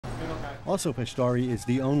Awso Peshdary is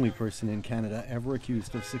the only person in Canada ever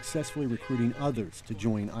accused of successfully recruiting others to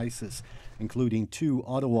join ISIS, including two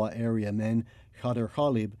Ottawa area men, Khader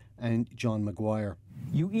Khalib and John Maguire.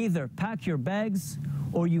 You either pack your bags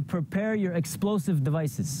or you prepare your explosive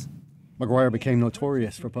devices. Maguire became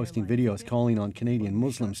notorious for posting videos calling on Canadian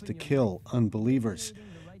Muslims to kill unbelievers.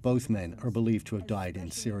 Both men are believed to have died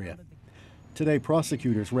in Syria. Today,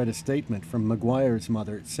 prosecutors read a statement from Maguire's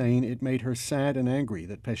mother saying it made her sad and angry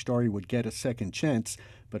that Peshdary would get a second chance,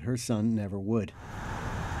 but her son never would.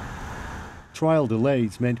 Trial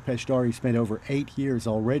delays meant Peshdary spent over 8 years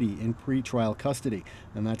already in pre-trial custody,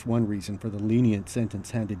 and that's one reason for the lenient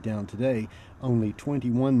sentence handed down today. Only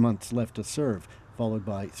 21 months left to serve, followed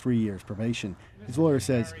by 3 years probation. His lawyer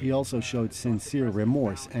says he also showed sincere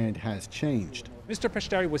remorse and has changed. Mr.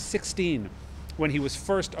 Peshdary was 16 when he was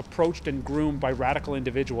first approached and groomed by radical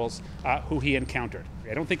individuals who he encountered.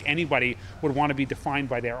 I don't think anybody would want to be defined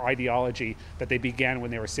by their ideology that they began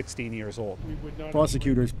when they were 16 years old.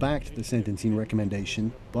 Prosecutors backed the sentencing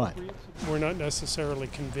recommendation, but we're not necessarily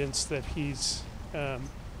convinced that he's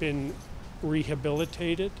been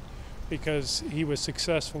rehabilitated because he was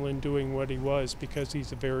successful in doing what he was, because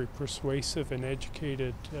he's a very persuasive and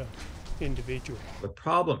educated individual. The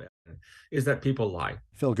problem is that people lie.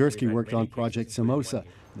 Phil Gursky worked on Project Samosa,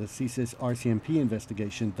 the CSIS RCMP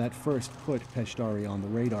investigation that first put Peshdary on the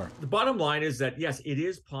radar. The bottom line is that, yes, it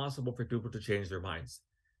is possible for people to change their minds.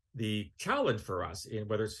 The challenge for us, in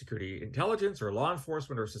whether it's security intelligence or law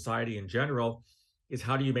enforcement or society in general, is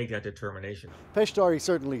how do you make that determination? Peshdary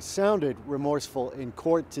certainly sounded remorseful in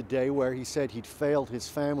court today, where he said he'd failed his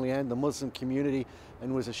family and the Muslim community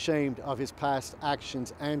and was ashamed of his past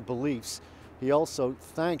actions and beliefs. He also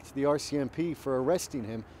thanked the RCMP for arresting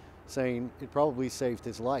him, saying it probably saved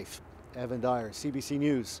his life. Evan Dyer, CBC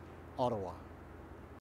News, Ottawa.